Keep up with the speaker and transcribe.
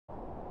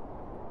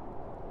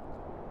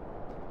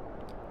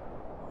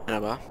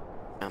Merhaba,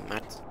 ben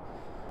Mert.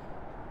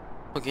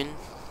 Bugün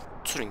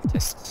Turing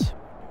test.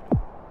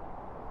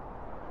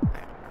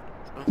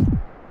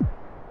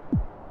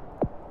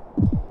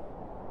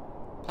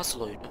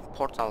 Puzzle oyunu,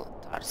 portal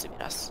tarzı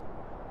biraz.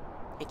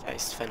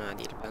 Hikayesi fena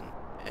değil. Ben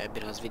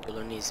biraz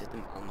videolarını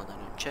izledim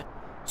almadan önce.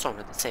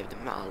 Sonra da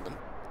sevdim ve aldım.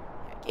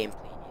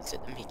 Gameplay'ini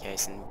izledim.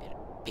 Hikayesinin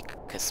bir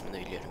kısmını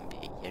biliyorum,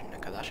 bir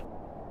yerine kadar.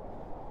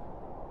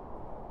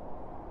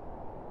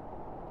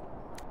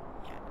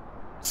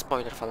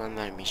 Spoiler falan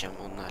vermeyeceğim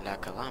onunla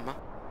alakalı ama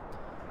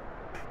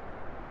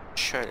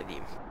şöyle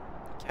diyeyim.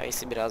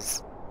 Hikayesi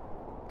biraz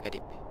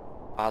garip.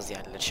 Bazı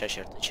yerleri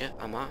şaşırtıcı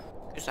ama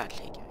güzel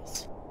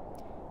hikayesi diyeyim.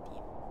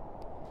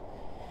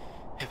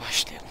 Ve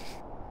başlayalım.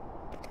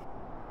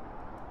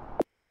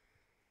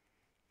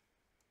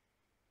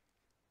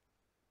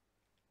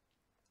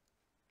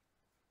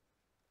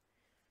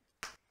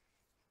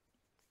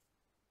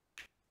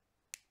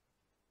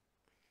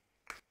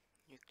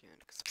 Yüklenir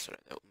kısa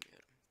sürede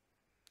umuyorum.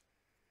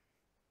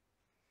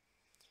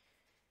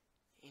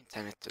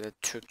 İnternette de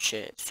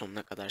Türkçe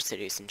sonuna kadar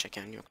serisini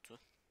çeken yoktu.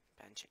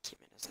 Ben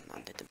çekeyim en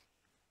azından dedim.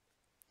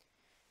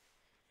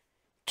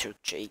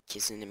 Türkçe ilk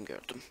izlenim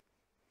gördüm.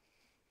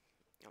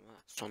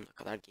 Ama sonuna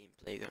kadar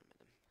gameplay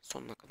görmedim.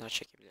 Sonuna kadar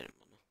çekebilirim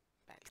bunu.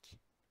 Belki.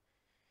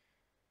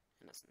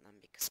 En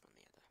azından bir kısmını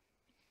ya da.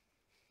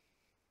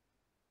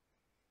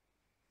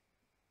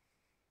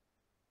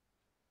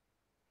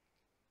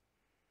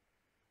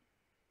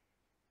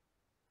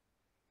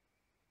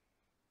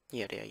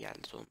 Yarıya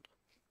geldi, dondu.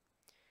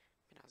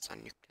 Birazdan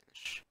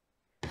yüklenir.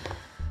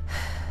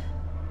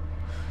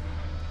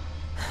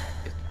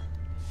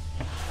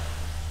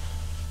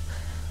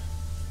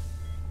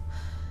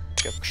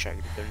 Gökkuşağı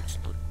gibi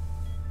görüntüsünü alıyorum.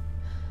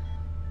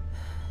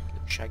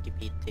 Gökkuşağı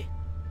gibiydi.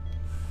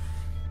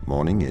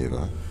 Morning,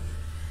 Eva.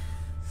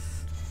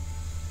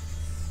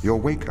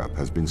 Your wake-up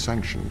has been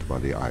sanctioned by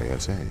the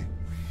ISA.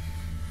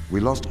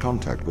 We lost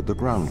contact with the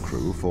ground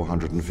crew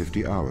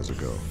 450 hours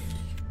ago.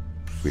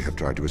 We have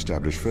tried to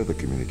establish further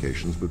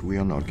communications, but we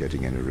are not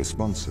getting any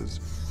responses.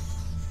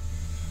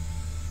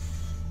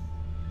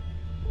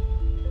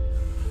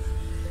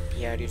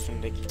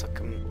 Yeryüzündeki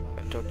takım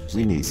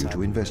We need you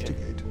to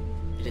investigate.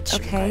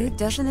 Okay,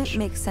 doesn't it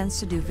make sense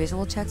to do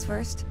visual checks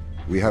first?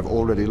 We have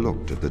already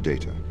looked at the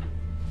data.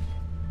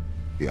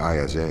 The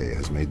ISA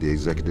has made the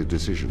executive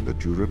decision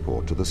that you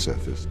report to the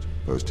surface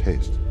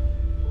post-haste.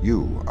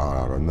 You are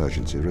our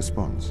emergency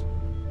response.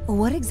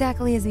 What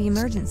exactly is the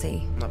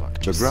emergency?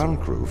 The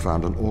ground crew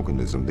found an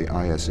organism the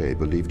ISA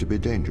believed to be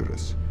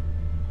dangerous.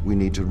 We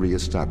need to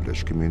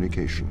re-establish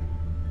communication.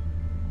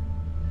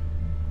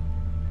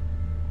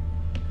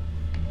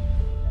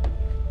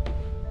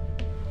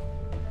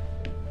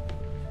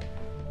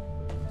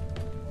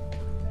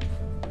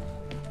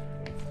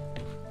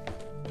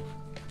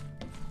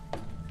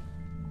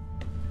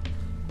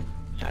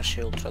 Her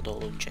şey ultrada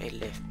olunca 50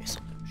 FPS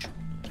alıyormuş.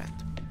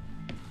 Öğrendim.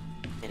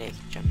 Nereye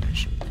gideceğim ben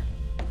şimdi?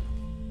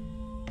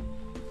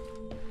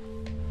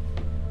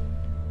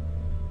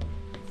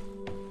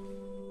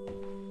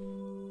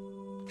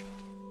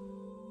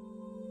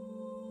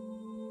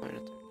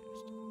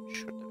 Oynatabiliriz. Tamam.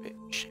 Şurada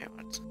bir şey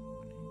vardı.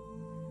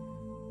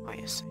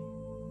 ISA.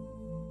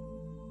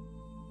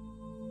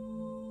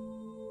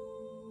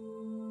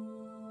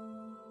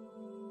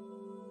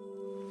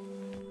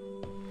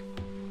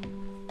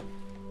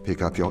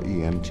 Pick up your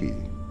EMT.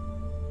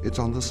 It's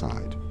on the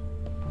side.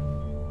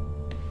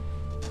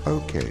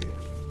 Okay.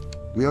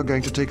 We are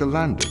going to take a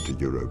lander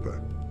to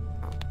Europa.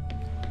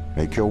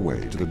 Make your way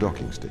to the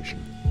docking station.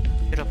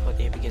 Europa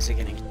diye bir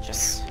gezegene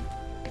gideceğiz.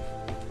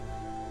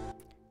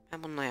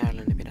 Ben bunun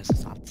ayarlarını biraz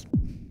azaltayım.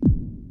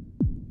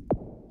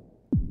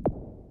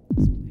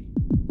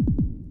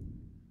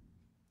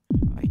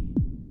 Ay.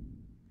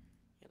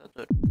 Ya da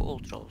dur, bu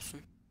ultra olsun.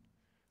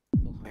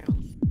 Bu high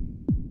olsun.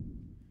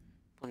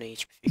 Bu ne,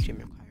 hiçbir fikrim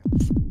yok, high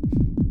olsun.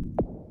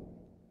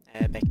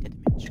 Bekledim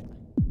yanlışlıkla.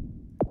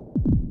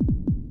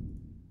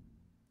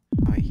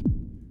 High.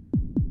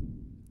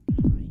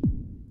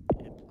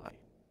 Apply.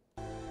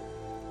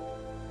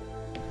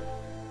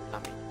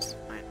 Tamamız.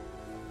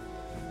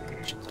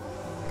 Aynen. Şimdi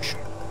şu.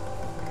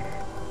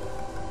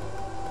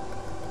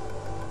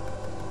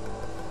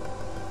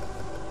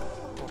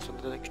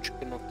 Ortada da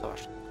küçük bir nokta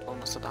var.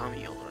 Olmasa daha mı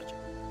iyi olur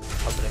acaba?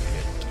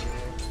 Kaldıramıyorum ki.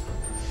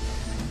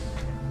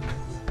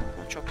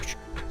 Ama çok küçük.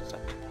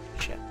 Zaten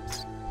bir şey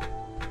yapmaz.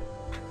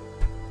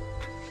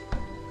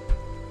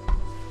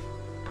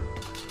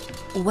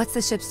 What's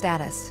the ship's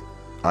status?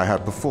 I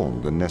have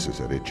performed the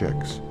necessary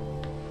checks.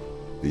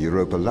 The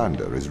Europa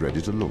lander is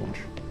ready to launch.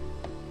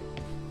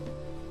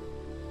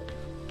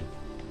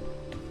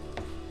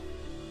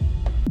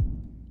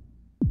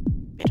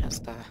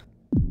 Biraz daha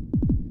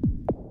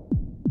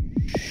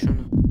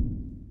şunu bu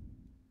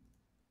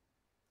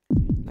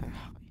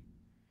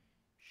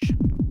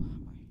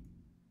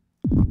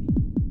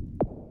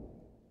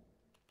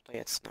da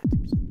yatsın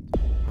artık bize.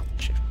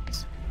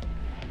 Anlaşılmaz.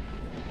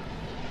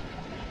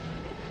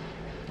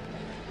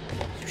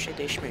 Hiçbir şey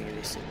değişmiyor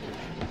gibi hissediyorum.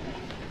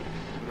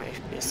 Ama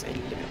FPS 50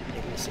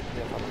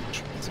 58'e falan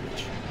çıktı.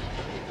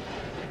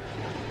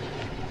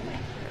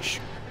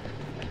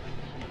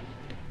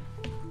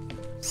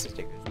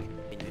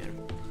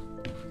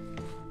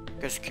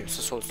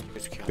 Burası sol üstte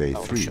gözüküyor. Bay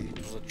Hatta 3. orası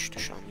 30'a düştü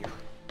şu an. Yuh.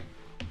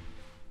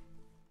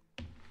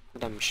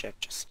 Buradan bir şey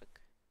yapacağız.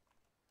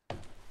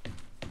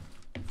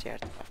 Diğer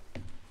taraf.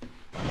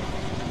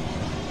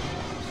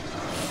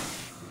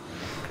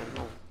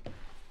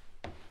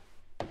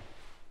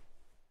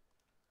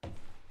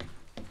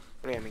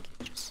 Buraya mı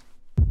gideceğiz?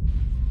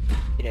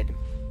 Girelim.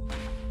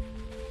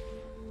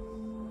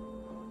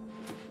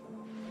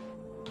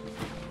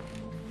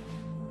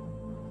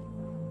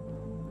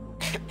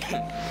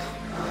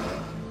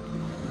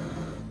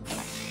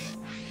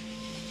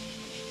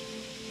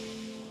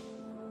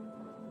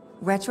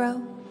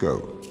 Retro?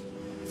 Go.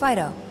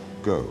 Fido?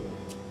 Go.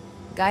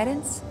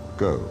 Guidance?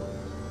 Go.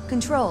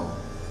 Control?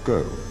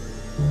 Go.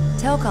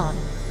 Telcom?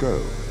 Go.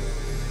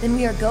 Then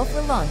we are go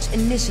for launch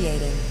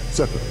initiating.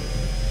 Zeppelin.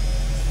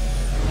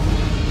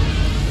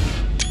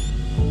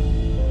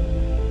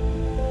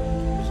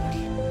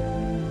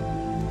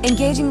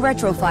 Engaging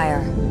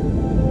retrofire.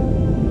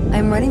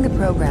 I'm running the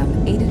program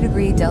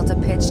 80° delta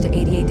pitch to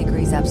 88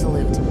 degrees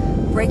absolute.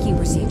 Braking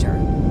procedure.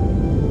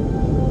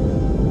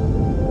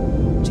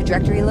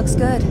 Trajectory looks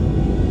good.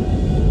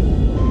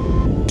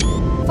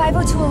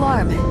 502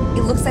 alarm.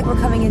 It looks like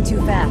we're coming in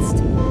too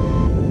fast.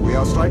 We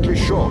are slightly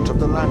short of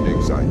the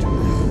landing site.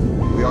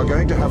 We are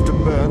going to have to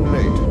burn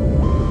late.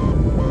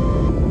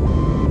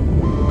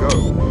 Go.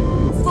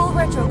 Full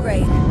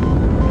retrograde.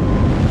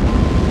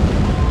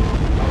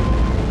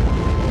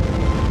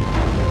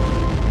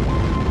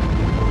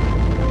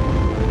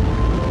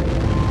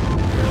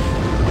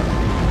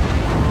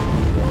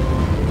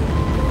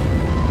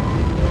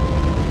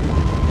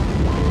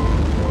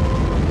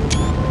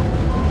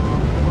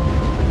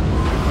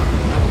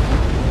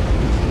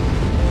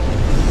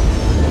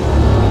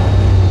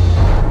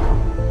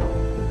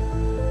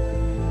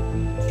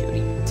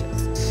 Turing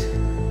test.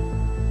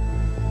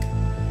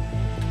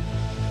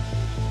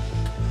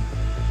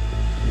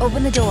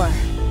 Open the door.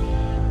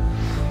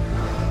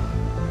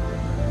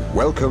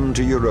 Welcome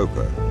to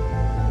Europa.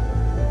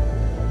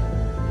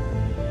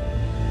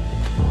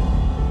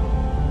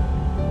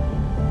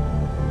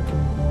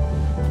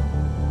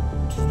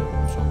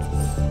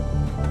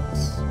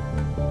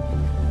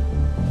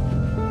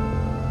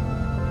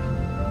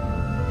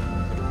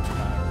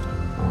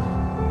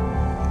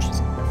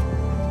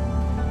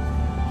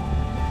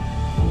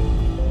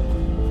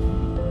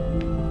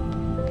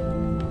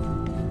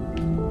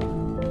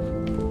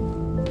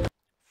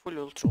 Full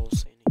ultra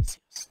olsa en iyisi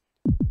aslında.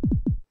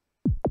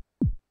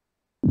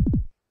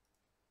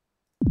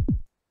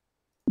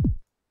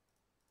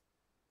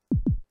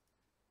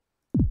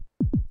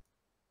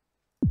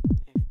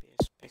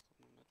 FPS pek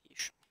umurumda değil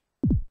şu an.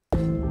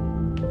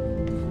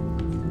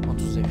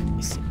 30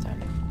 FPS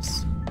yeterli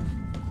olmaz.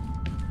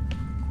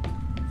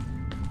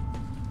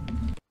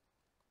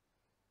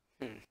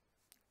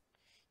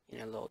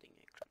 Yine loading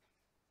ekranı.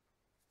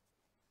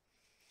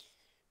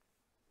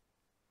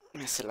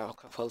 Mesela o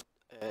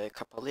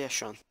kapalı ya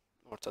şu an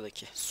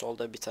ortadaki.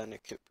 Solda bir tane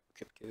küp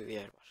gibi bir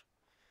yer var.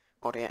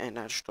 Oraya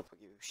enerji topu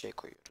gibi bir şey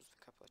koyuyoruz ve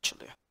kapı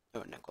açılıyor.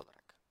 Örnek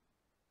olarak.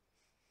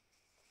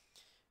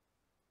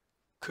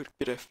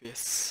 41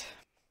 FPS.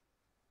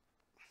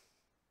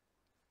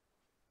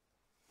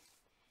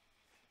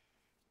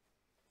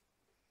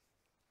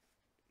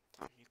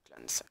 Tamam,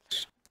 yüklendi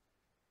sayılır.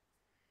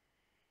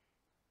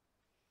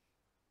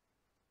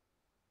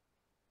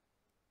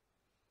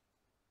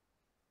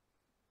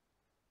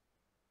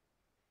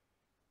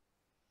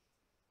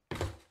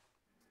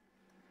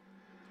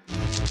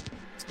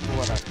 Bu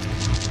var artık.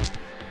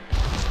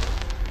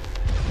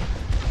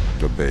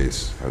 The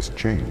base has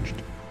changed.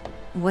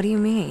 What do you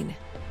mean?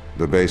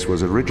 The base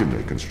was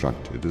originally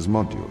constructed as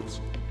modules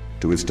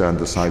to withstand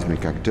the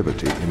seismic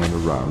activity in and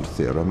around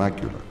Theora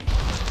Macula.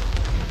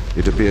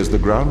 It appears the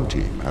ground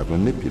team have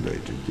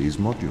manipulated these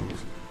modules.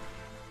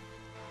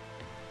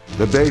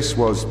 The base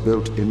was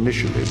built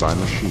initially by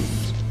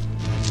machines.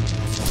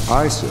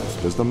 I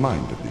served as the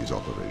mind of these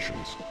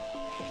operations.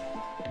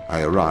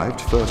 I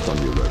arrived first on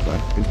Europa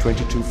in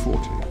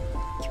 2240.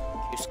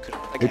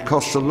 140'da It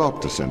costs a gelmiş.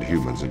 lot to send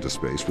humans into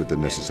space with the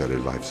necessary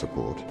life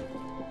support,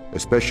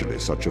 especially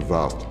such a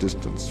vast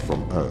distance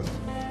from Earth.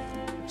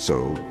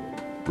 So,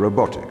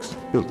 robotics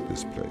built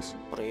this place.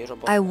 Burayı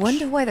robot I var.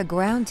 wonder why the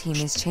ground team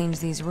has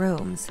changed these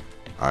rooms.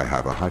 I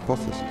have a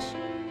hypothesis.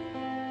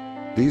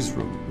 These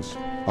rooms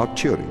are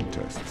Turing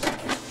tests.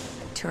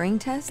 Turing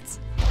tests?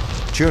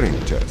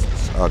 Turing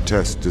tests are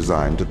tests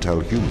designed to tell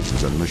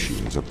humans and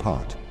machines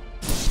apart.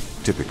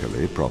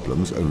 Typically,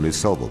 problems only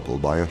solvable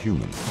by a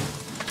human.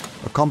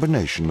 A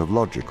combination of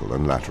logical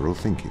and lateral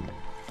thinking.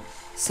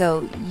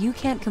 So, you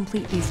can't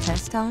complete these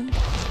tests, Tom?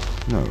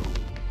 No.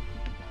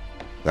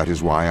 That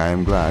is why I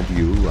am glad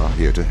you are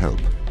here to help.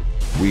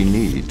 We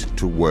need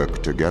to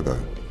work together.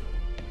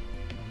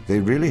 They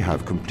really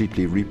have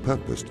completely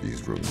repurposed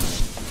these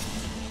rooms.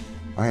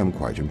 I am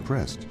quite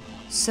impressed.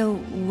 So,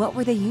 what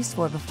were they used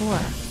for before?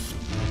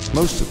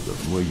 Most of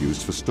them were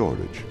used for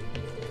storage.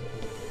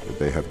 But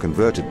they have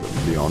converted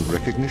them beyond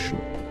recognition.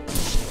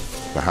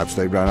 Perhaps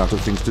they ran out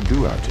of things to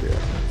do out here.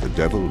 The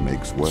devil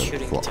makes work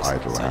Turing for testi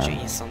idle sadece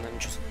hands. insanların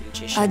çözebileceği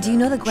yeşil Do you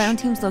know the varmış. ground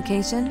team's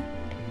location?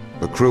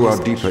 The crew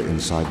are deeper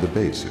inside the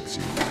base, it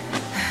seems.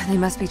 They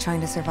must be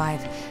trying to survive.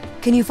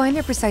 Can you find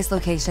their precise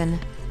location?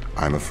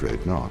 I'm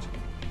afraid not.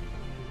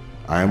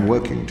 I am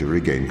working to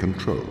regain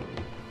control.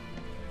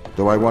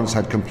 Though I once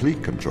had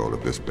complete control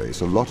of this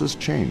base, a lot has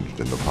changed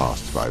in the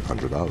past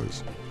 500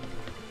 hours.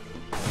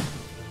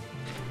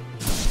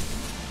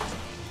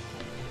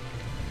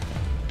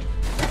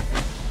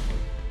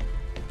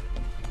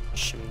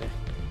 Şimdi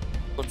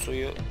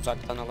kutuyu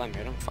uzaktan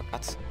alamıyorum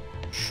fakat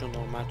şu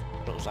normal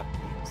kutuyu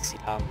uzaktan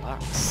silahımla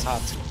sağ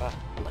tıkla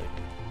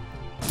alabiliyorum.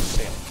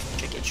 Buraya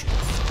önce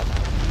geçiyoruz.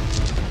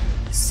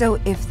 So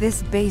if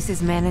this base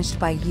is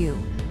managed by you,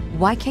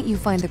 why can't you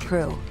find the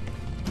crew?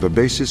 The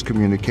base's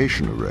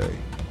communication array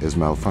is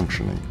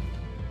malfunctioning.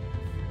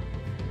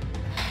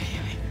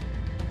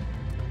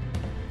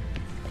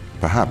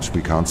 Perhaps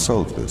we can't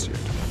solve this yet.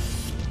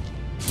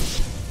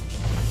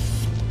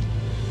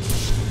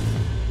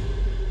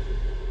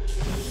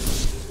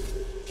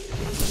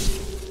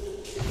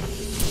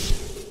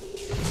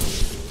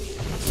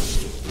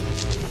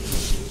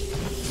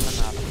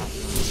 Ne yapmam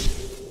lazım?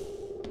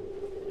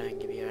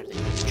 Herhangi bir yerde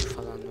ipucu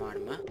falan var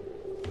mı?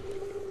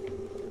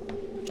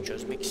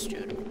 Çözmek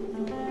istiyorum.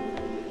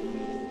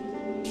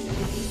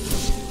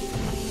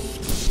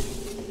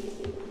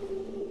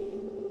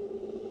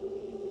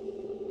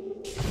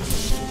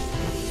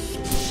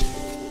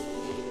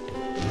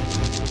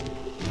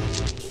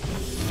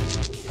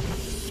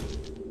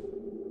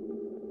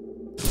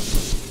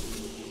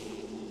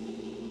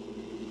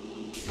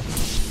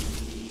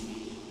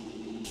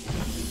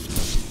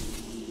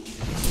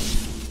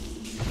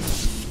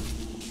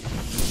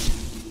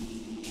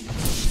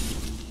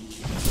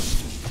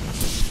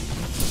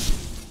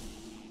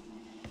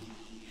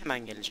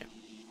 Hemen geleceğim.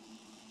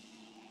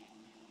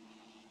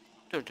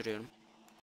 Durduruyorum.